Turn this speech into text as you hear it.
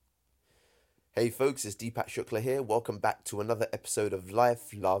Hey folks, it's Deepak Shukla here. Welcome back to another episode of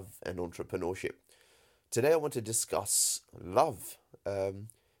Life, Love, and Entrepreneurship. Today I want to discuss love.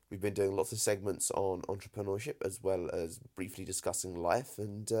 We've been doing lots of segments on entrepreneurship as well as briefly discussing life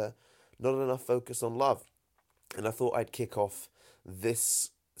and not enough focus on love. And I thought I'd kick off this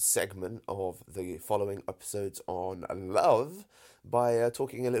segment of the following episodes on love by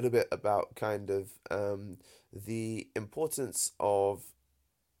talking a little bit about the importance of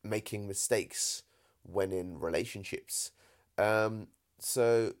making mistakes when in relationships.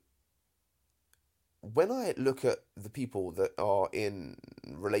 So when I look at the people that are in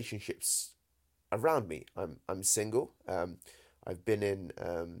relationships around me, I'm single. I've been in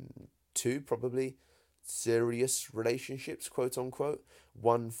two probably serious relationships, quote unquote.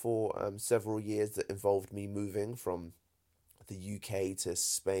 One for several years that involved me moving from the UK to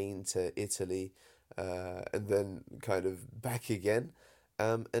Spain to Italy, and then kind of back again.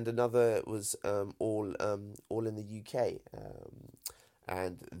 And another was all in the UK,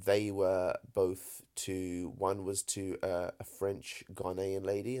 and they were both to one was to a French Ghanaian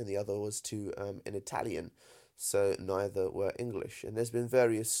lady, and the other was to an Italian. So neither were English, and there's been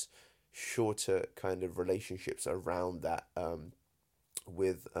various shorter kind of relationships around that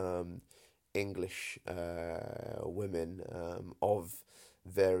with English women of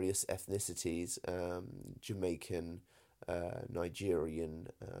various ethnicities, Jamaican, Nigerian,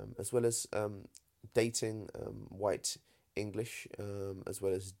 as well as dating white English, as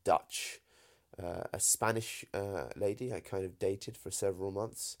well as Dutch, a Spanish lady I kind of dated for several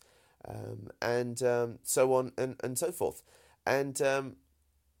months, and so on and so forth. And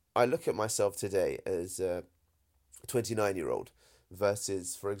I look at myself today as a 29-year-old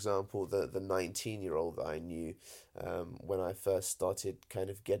versus, for example, the 19-year-old that I knew when I first started kind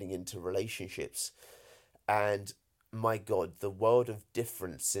of getting into relationships. And my God, the world of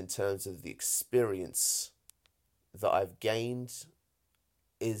difference in terms of the experience that I've gained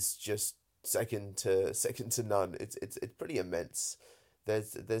is just second to none. It's pretty immense.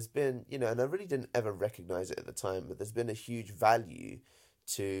 There's been, and I really didn't ever recognize it at the time, but there's been a huge value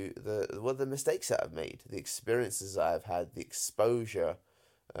to the mistakes that I've made, the experiences that I've had, the exposure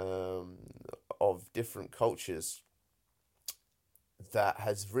of different cultures that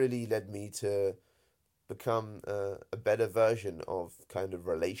has really led me to become a better version of kind of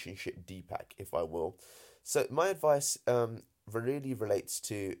relationship Deepak, if I will. So my advice really relates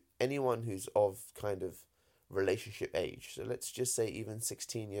to anyone who's of kind of relationship age. So let's just say even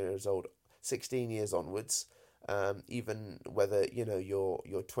 16 years old, 16 years onwards. Even whether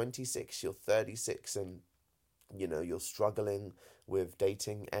you're 26, you're 36, and you're struggling with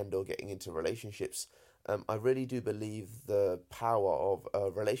dating and or getting into relationships. I really do believe the power of a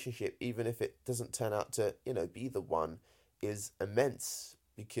relationship, even if it doesn't turn out to be the one, is immense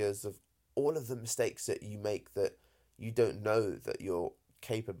because of all of the mistakes that you make that you don't know that you're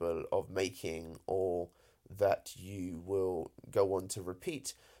capable of making, or that you will go on to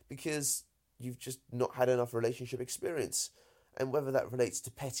repeat because you've just not had enough relationship experience. And whether that relates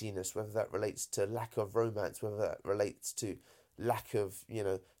to pettiness, whether that relates to lack of romance, whether that relates to lack of,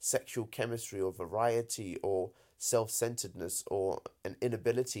 sexual chemistry or variety or self-centeredness or an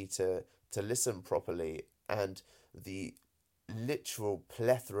inability to listen properly, and the literal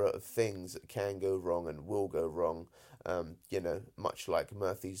plethora of things that can go wrong and will go wrong, much like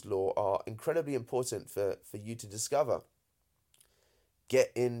Murphy's Law, are incredibly important for you to discover.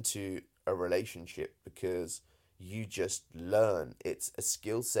 Get into a relationship because you just learn. It's a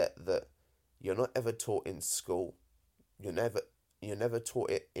skill set that you're not ever taught in school. You're never you're never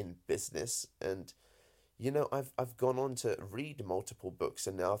taught it in business. And I've gone on to read multiple books,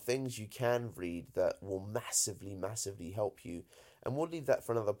 and there are things you can read that will massively, massively help you. And we'll leave that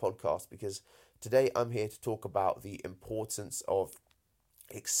for another podcast because today I'm here to talk about the importance of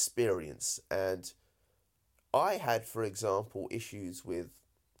experience. And I had, for example, issues with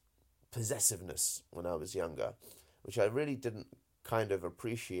possessiveness when I was younger, which I really didn't kind of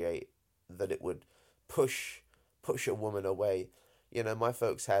appreciate, that it would push a woman away. My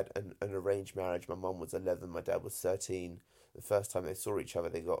folks had an arranged marriage. My mum was 11, my dad was 13. The first time they saw each other,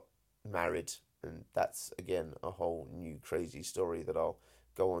 they got married, and that's again a whole new crazy story that I'll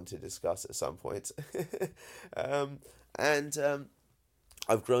go on to discuss at some point. um, and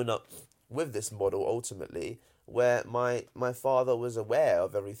I've grown up with this model ultimately, where my father was aware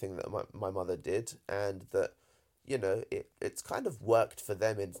of everything that my mother did, and that it's kind of worked for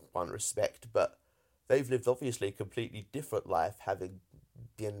them in one respect, but they've lived obviously a completely different life, having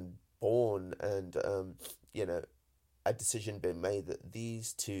been born, and a decision been made that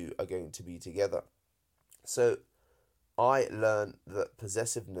these two are going to be together. So I learned that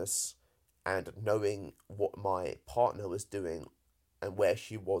possessiveness and knowing what my partner was doing and where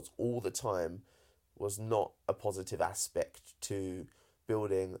she was all the time was not a positive aspect to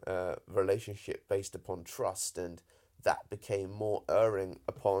building a relationship based upon trust, and that became more erring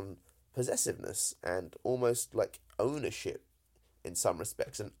upon possessiveness and almost like ownership in some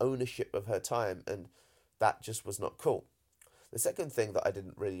respects, and ownership of her time, and that just was not cool. The second thing that I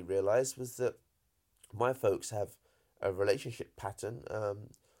didn't really realize was that my folks have a relationship pattern,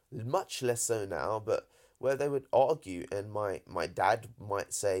 much less so now, but where they would argue, and my dad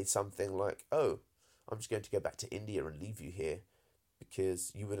might say something like, "Oh, I'm just going to go back to India and leave you here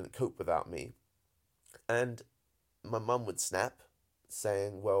because you wouldn't cope without me." And my mum would snap,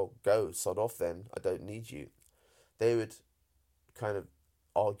 saying, "Well, go, sod off then, I don't need you." They would kind of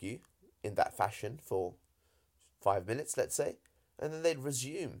argue in that fashion for 5 minutes, let's say, and then they'd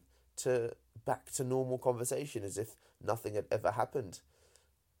resume to back to normal conversation as if nothing had ever happened.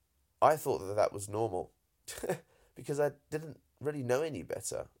 I thought that that was normal because I didn't really know any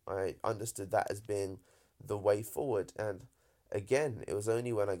better. I understood that as being the way forward. And again, it was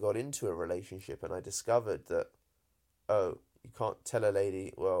only when I got into a relationship and I discovered that, oh, you can't tell a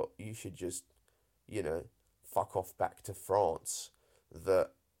lady, well, you should just, you know, fuck off back to France,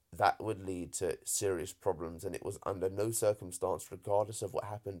 that that would lead to serious problems. And it was under no circumstance, regardless of what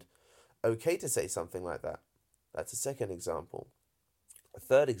happened, okay to say something like that. That's a second example. A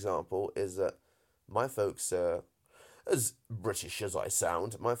third example is that my folks are, as British as I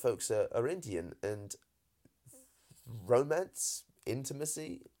sound, my folks are Indian, and romance,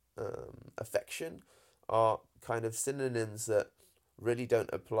 intimacy, affection are kind of synonyms that really don't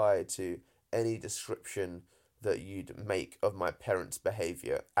apply to any description that you'd make of my parents'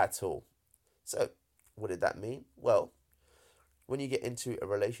 behaviour at all. So, what did that mean? Well, when you get into a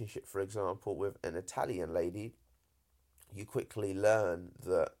relationship, for example, with an Italian lady, you quickly learn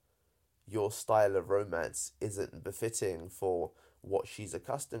that your style of romance isn't befitting for what she's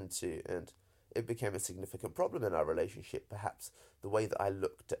accustomed to, and it became a significant problem in our relationship. Perhaps the way that I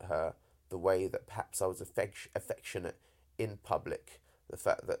looked at her, the way that perhaps I was affectionate in public, the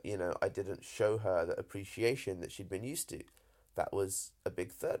fact that, I didn't show her the appreciation that she'd been used to. That was a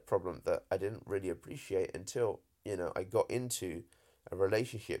big third problem that I didn't really appreciate until, I got into a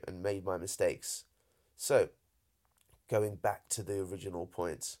relationship and made my mistakes. So, going back to the original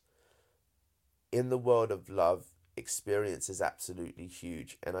point, in the world of love, experience is absolutely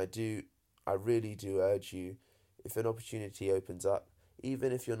huge. And I really do urge you, if an opportunity opens up,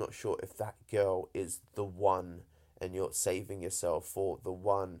 even if you're not sure if that girl is the one and you're saving yourself for the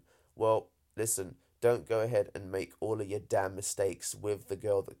one, well, listen, don't go ahead and make all of your damn mistakes with the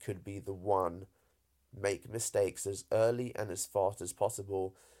girl that could be the one. Make mistakes as early and as fast as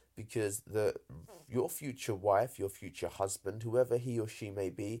possible, because your future wife, your future husband, whoever he or she may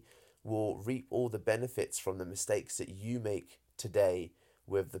be, will reap all the benefits from the mistakes that you make today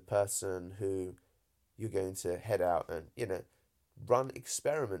with the person who you're going to head out and, run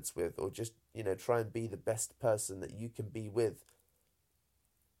experiments with, or just, try and be the best person that you can be with.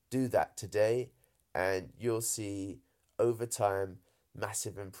 Do that today, and you'll see over time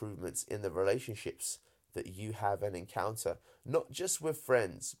massive improvements in the relationships that you have and encounter, not just with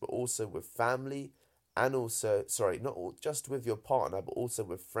friends, but also with family, and also, sorry, not just with your partner, but also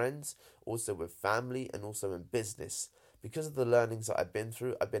with friends, also with family, and also in business. Because of the learnings that I've been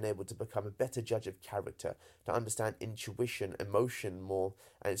through, I've been able to become a better judge of character, to understand intuition, emotion more,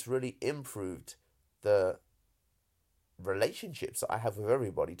 and it's really improved the relationships that I have with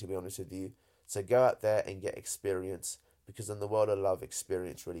everybody, to be honest with you. So go out there and get experience, because in the world of love,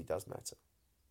 experience really does matter.